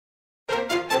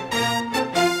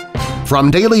From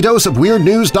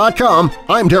DailyDoseOfWeirdNews.com,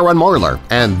 I'm Darren Marlar,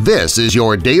 and this is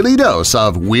your Daily Dose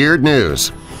of Weird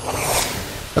News.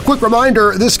 A quick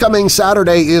reminder, this coming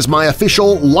Saturday is my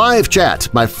official live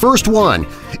chat, my first one.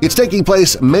 It's taking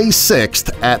place May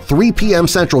 6th at 3 p.m.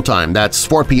 Central Time. That's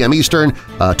 4 p.m. Eastern,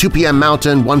 2 p.m.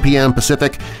 Mountain, 1 p.m.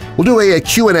 Pacific. We'll do a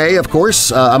Q&A, of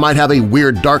course. I might have a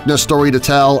Weird Darkness story to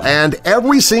tell, and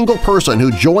every single person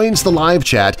who joins the live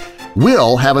chat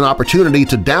will have an opportunity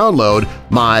to download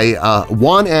my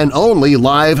one and only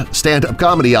live stand-up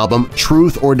comedy album,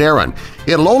 Truth or Darren.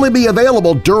 It'll only be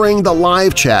available during the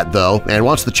live chat, though, and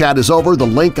once the chat is over, the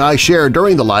link I shared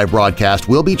during the live broadcast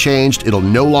will be changed. It'll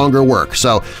no longer work.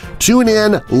 So tune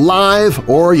in live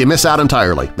or you miss out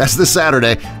entirely. That's this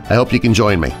Saturday. I hope you can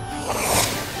join me.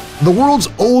 The world's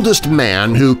oldest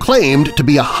man, who claimed to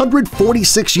be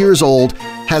 146 years old,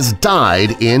 has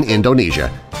died in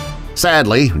Indonesia.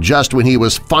 Sadly, just when he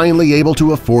was finally able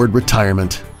to afford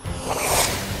retirement.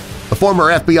 A former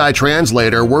FBI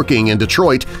translator working in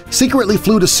Detroit secretly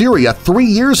flew to Syria 3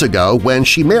 years ago when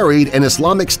she married an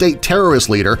Islamic State terrorist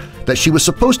leader that she was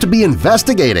supposed to be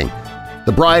investigating.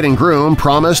 The bride and groom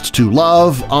promised to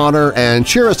love, honor, and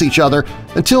cherish each other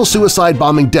until suicide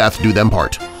bombing death do them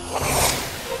part.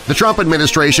 The Trump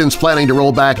administration's planning to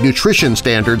roll back nutrition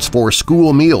standards for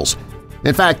school meals.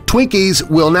 In fact, Twinkies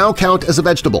will now count as a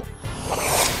vegetable.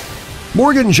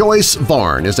 Morgan Joyce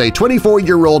Varn is a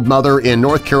 24-year-old mother in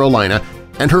North Carolina,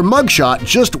 and her mugshot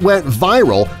just went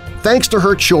viral thanks to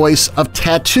her choice of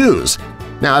tattoos.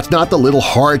 Now, it's not the little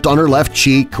heart on her left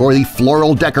cheek or the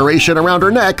floral decoration around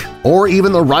her neck or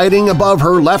even the writing above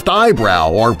her left eyebrow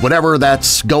or whatever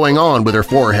that's going on with her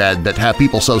forehead that have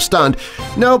people so stunned.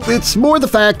 Nope, it's more the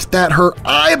fact that her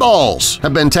eyeballs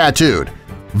have been tattooed.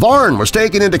 Varn was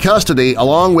taken into custody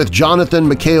along with Jonathan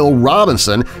McHale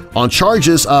Robinson on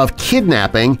charges of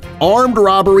kidnapping, armed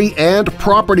robbery, and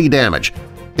property damage.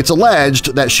 It's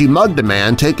alleged that she mugged a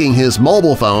man taking his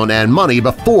mobile phone and money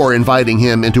before inviting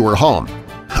him into her home.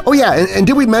 Oh yeah, and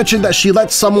did we mention that she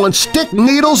let someone stick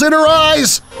needles in her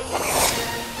eyes?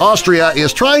 Austria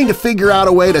is trying to figure out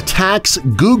a way to tax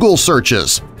Google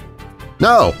searches.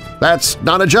 No, that's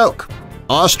not a joke.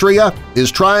 Austria is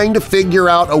trying to figure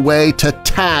out a way to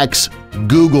tax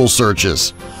Google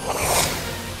searches.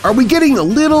 Are we getting a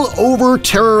little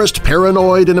over-terrorist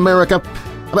paranoid in America?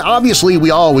 I mean, obviously,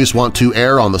 we always want to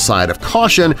err on the side of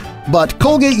caution, but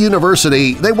Colgate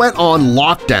University, they went on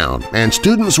lockdown and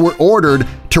students were ordered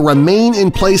to remain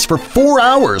in place for 4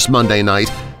 hours Monday night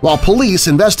while police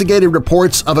investigated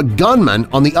reports of a gunman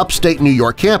on the upstate New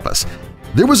York campus.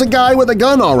 There was a guy with a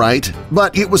gun, all right,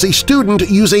 but it was a student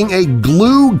using a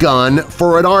glue gun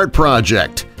for an art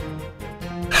project.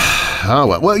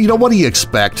 Oh, well, you know, what do you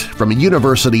expect from a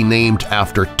university named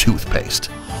after toothpaste?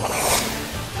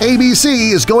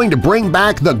 ABC is going to bring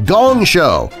back the Gong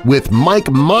Show with Mike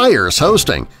Myers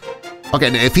hosting.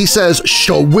 Okay, if he says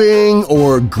showing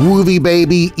or groovy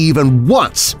baby even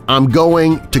once, I'm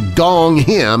going to gong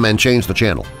him and change the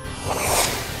channel.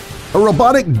 A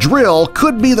robotic drill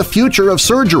could be the future of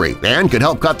surgery and could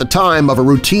help cut the time of a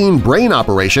routine brain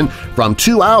operation from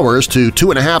 2 hours to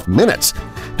 2.5 minutes.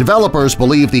 Developers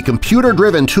believe the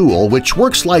computer-driven tool, which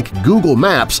works like Google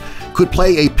Maps, could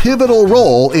play a pivotal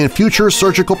role in future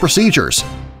surgical procedures.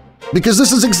 Because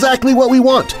this is exactly what we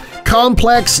want –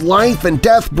 complex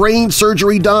life-and-death brain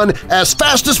surgery done as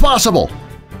fast as possible.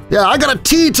 Yeah, I got a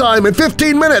tea time in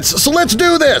 15 minutes, so let's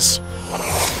do this!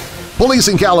 Police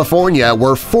in California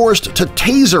were forced to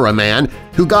taser a man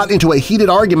who got into a heated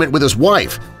argument with his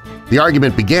wife. The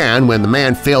argument began when the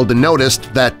man failed to notice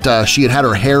that she had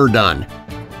her hair done.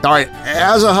 All right,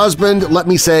 as a husband, let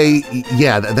me say,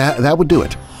 yeah, that would do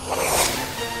it.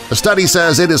 A study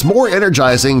says it is more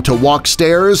energizing to walk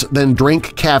stairs than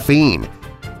drink caffeine.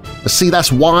 See,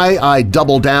 that's why I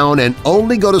double down and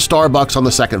only go to Starbucks on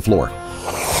the second floor.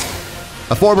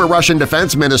 A former Russian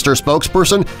defense minister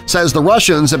spokesperson says the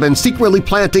Russians have been secretly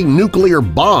planting nuclear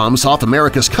bombs off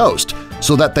America's coast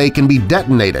so that they can be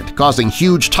detonated, causing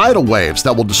huge tidal waves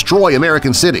that will destroy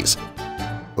American cities.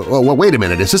 Well, wait a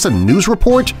minute, is this a news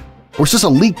report? Or is this a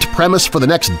leaked premise for the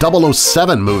next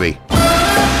 007 movie?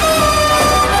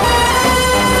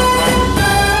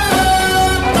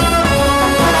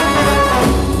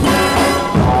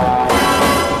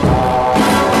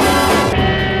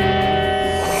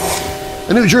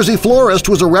 A New Jersey florist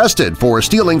was arrested for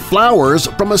stealing flowers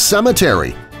from a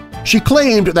cemetery. She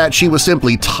claimed that she was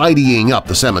simply tidying up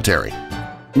the cemetery,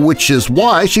 which is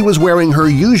why she was wearing her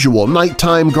usual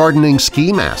nighttime gardening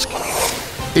ski mask.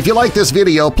 If you like this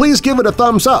video, please give it a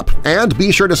thumbs up and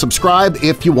be sure to subscribe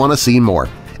if you want to see more.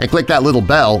 and click that little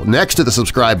bell next to the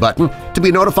subscribe button to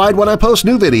be notified when I post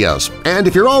new videos. And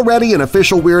if you're already an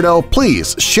official weirdo,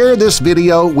 please share this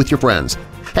video with your friends.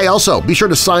 Hey, also, be sure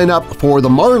to sign up for the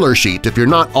Marlar sheet if you're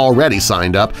not already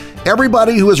signed up.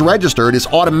 Everybody who is registered is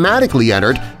automatically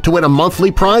entered to win a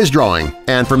monthly prize drawing,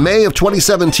 and for May of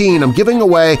 2017 I'm giving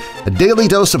away a Daily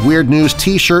Dose of Weird News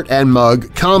t-shirt and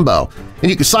mug combo. And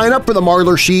you can sign up for the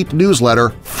Marlar sheet newsletter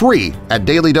free at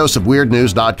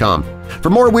dailydoseofweirdnews.com. For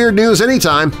more weird news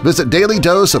anytime, visit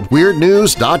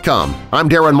dailydoseofweirdnews.com. I'm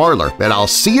Darren Marlar, and I'll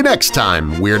see you next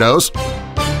time, Weirdos!